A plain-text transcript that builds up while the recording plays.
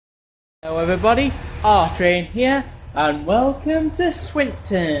Hello everybody, R-Train here, and welcome to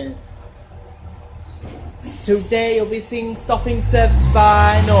Swinton. Today you'll be seeing stopping service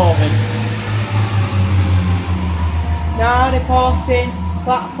by Northern. Now departing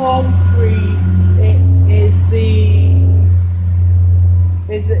platform 3, it is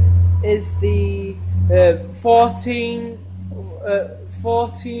the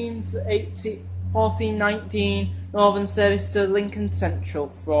 1419 Northern service to Lincoln Central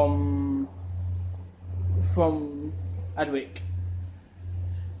from Adwick.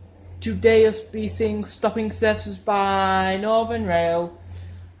 Today you'll be seeing stopping services by Northern Rail,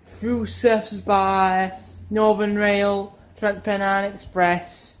 through services by Northern Rail, Trent-Pennine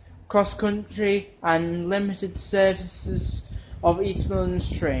Express, cross country and limited services of East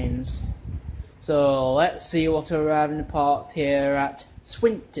Midlands trains. So let's see what are arriving in port here at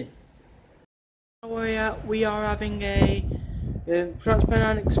Swinton. We are having a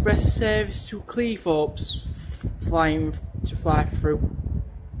Trent-Pennine Express service to Cleethorpes to fly through.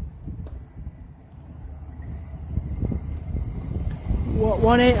 What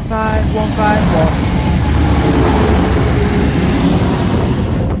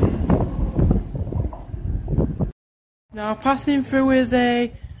 185151. Now passing through is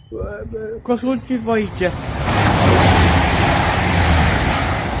a cross-country Voyager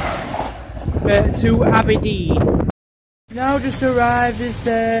to Aberdeen. Now just arrived is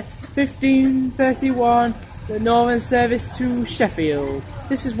the 1531 Northern service to Sheffield.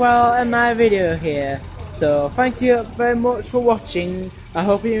 This is where I'll end my video here. So thank you very much for watching. I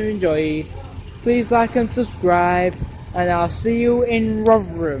hope you enjoyed. Please like and subscribe, and I'll see you in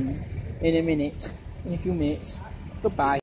Rotherham in a few minutes. Goodbye.